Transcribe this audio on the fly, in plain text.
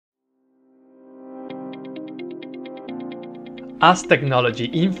As technology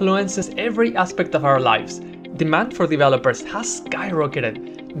influences every aspect of our lives, demand for developers has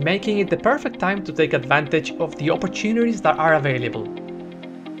skyrocketed, making it the perfect time to take advantage of the opportunities that are available.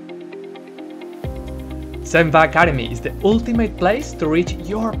 Zenva Academy is the ultimate place to reach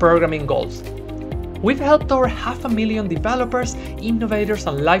your programming goals. We've helped over 500,000 developers, innovators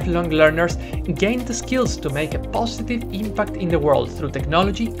and lifelong learners gain the skills to make a positive impact in the world through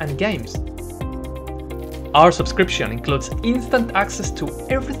technology and games. Our subscription includes instant access to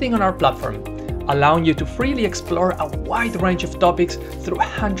everything on our platform, allowing you to freely explore a wide range of topics through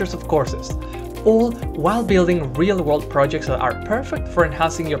hundreds of courses, all while building real-world projects that are perfect for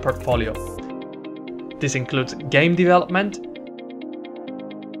enhancing your portfolio. This includes game development,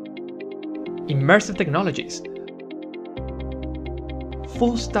 immersive technologies,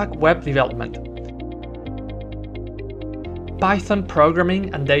 full-stack web development, Python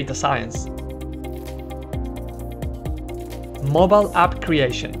programming and data science, mobile app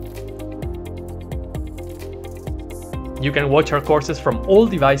creation. You can watch our courses from all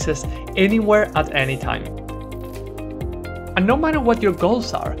devices, anywhere at any time. And no matter what your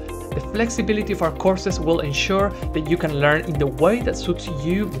goals are, the flexibility of our courses will ensure that you can learn in the way that suits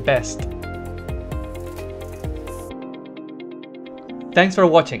you best. Thanks for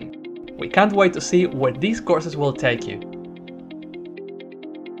watching. We can't wait to see where these courses will take you.